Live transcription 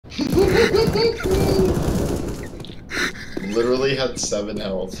Literally had 7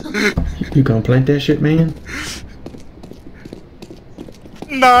 health. You gonna plant that shit, man?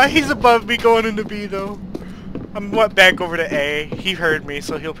 Nah, he's above me going into B though. I'm went back over to A. He heard me,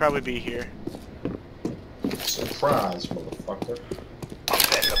 so he'll probably be here. Surprise, motherfucker. I'm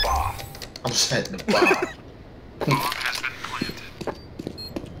setting the bomb. I'm setting the bomb. Bomb has been planted.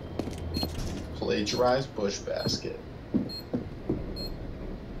 Plagiarize bush basket.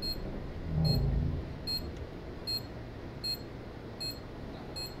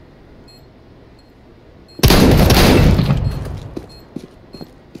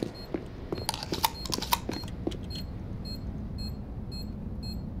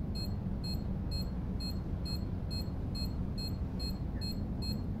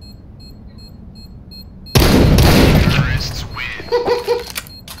 Terrorists win.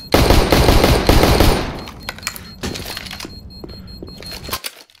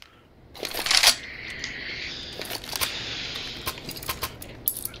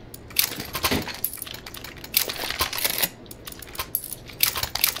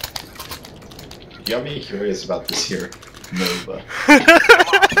 You got me curious about this here Nova. Come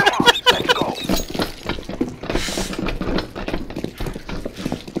on, let's go.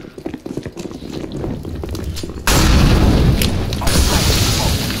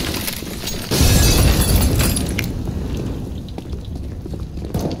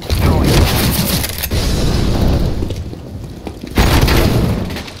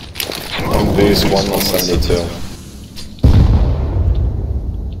 Base 172.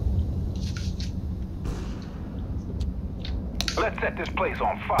 Let's set this place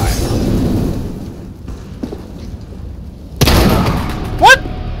on fire. What?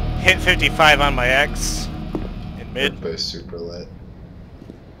 Hit 55 on my X. In mid. Both super lit.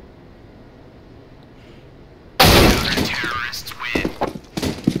 Terrorists win.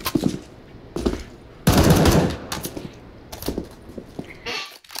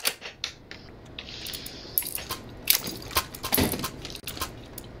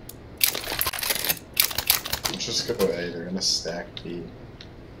 Just go A, they're gonna stack B.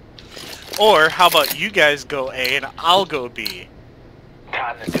 Or how about you guys go A and I'll go B?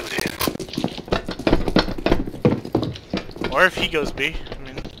 Time to do this. Or if he goes B. I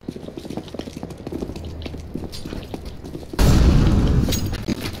mean,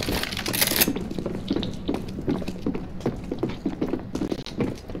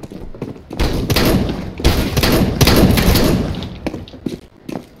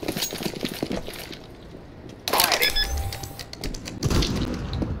 Planting.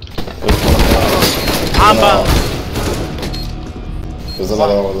 I'm There's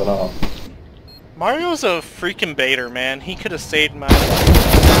another one with an off. Mario's a freaking baiter, man. He could have saved my.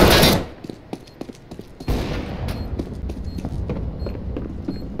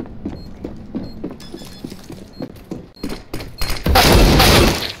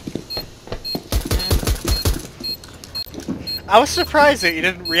 I was surprised that you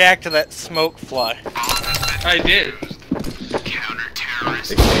didn't react to that smoke fly. I did.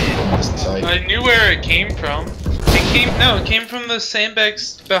 Counter-terrorists It came from this site. I knew where it came from. It came from the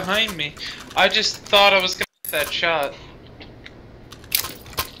sandbags behind me. I just thought I was gonna get that shot.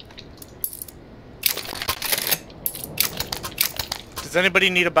 Does anybody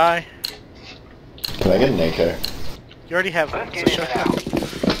need a buy? Can I get an AK? You already have one, Let's so get in shut and up. out.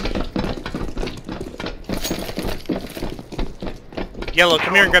 Yellow,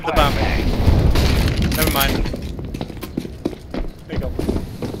 come here and grab the bomb. Never mind. There you go.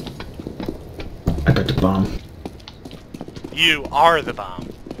 I got the bomb. You are the bomb.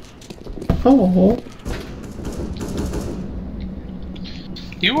 Oh.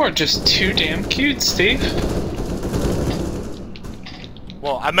 You are just too damn cute, Steve.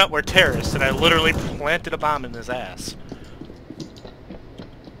 Well, I meant we're terrorists, and I literally planted a bomb in his ass.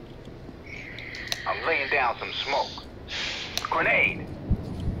 I'm laying down some smoke. Grenade.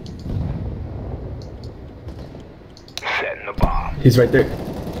 Setting the bomb. He's right there.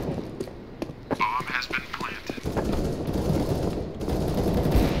 Bomb has been planted.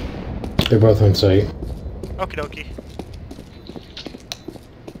 They're both on site. Okie dokie.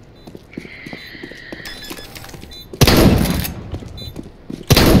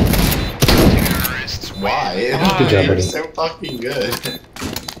 Terrorists Why? Good job, buddy. You're so fucking good.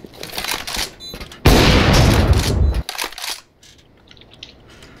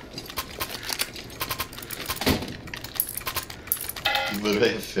 You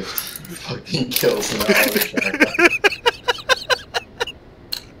literally have 15 fucking kills now.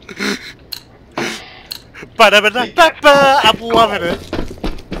 Ba-da-ba-da-ba-ba! I'm loving it.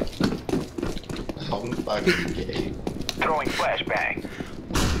 I'm fucking gay. throwing flashbang.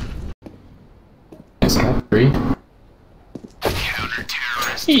 3.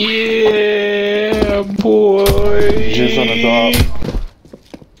 Yeah, boy. Jizz on the top.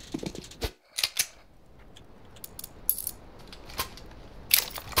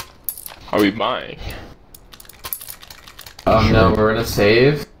 Are we buying? No, we're gonna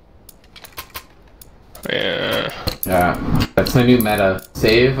save. Yeah. Yeah, that's the new meta.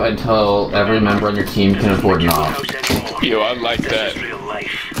 Save until every member on your team can afford an off. Yo, I like that.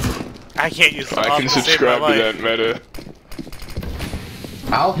 I can't use the I off can to save my subscribe to life. that meta.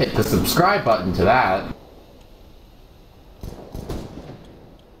 I'll hit the subscribe button to that.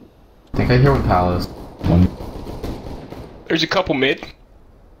 I think I hear one Palace. There's a couple mid.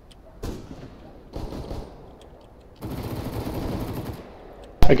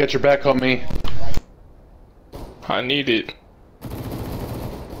 I got your back on me. I need it.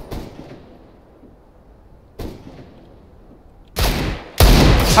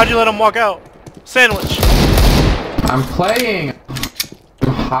 How'd you let him walk out? Sandwich. I'm playing! I'm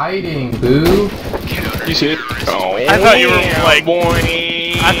hiding, boo! You see it? Oh, I thought you were like. boy.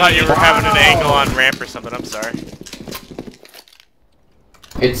 I thought you were having an angle on ramp or something. I'm sorry.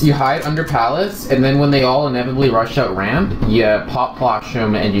 It's you hide under Palace, and then when they all inevitably rush out ramp, you pop flash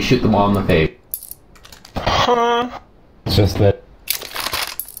them and you shoot them all in the face. Huh? It's just that.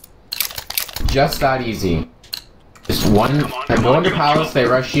 Just that easy. Just one. Go under Palace, they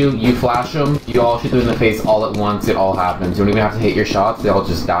rush you, you flash them, you all shoot them in the face all at once, it all happens. You don't even have to hit your shots, they all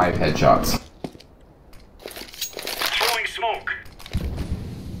just die of headshots. Throwing smoke.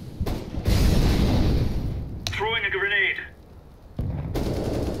 Throwing a grenade.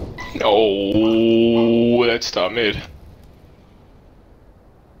 Oh, that's top mid.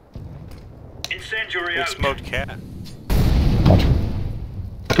 Incendiary They out. smoked cat.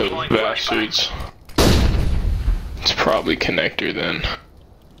 Those bastards. It's probably connector then.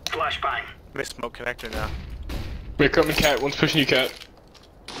 Flashbang. They smoke connector now. We're coming, cat. One's pushing you, cat.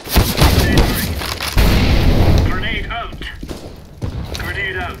 Grenade out.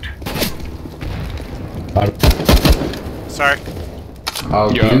 Grenade out. Sorry. Oh,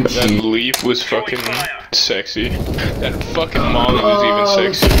 Yo, that Gucci. leaf was fucking sexy. That fucking molly was Oh,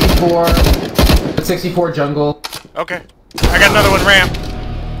 even sexy. 64. 64 jungle. Okay. I got another one ramp.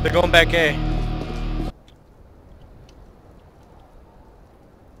 They're going back A.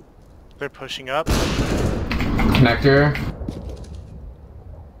 They're pushing up. Connector.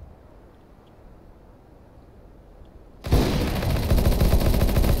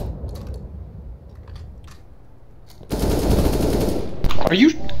 Are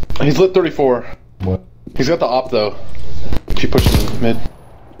you? He's lit 34. What? He's got the op though. She pushes mid.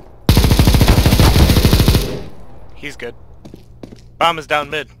 He's good. Bomb is down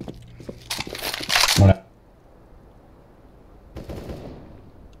mid. What?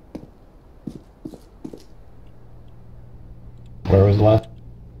 Where was the last?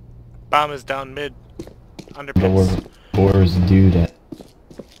 Bomb is down mid. Under But pits. where's the dude at?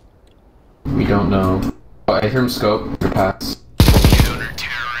 We don't know. Oh, I hear him scope. Your pass.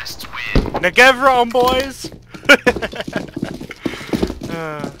 Negevron, boys!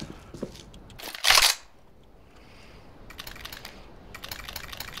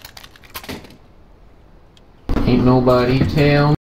 Ain't nobody tell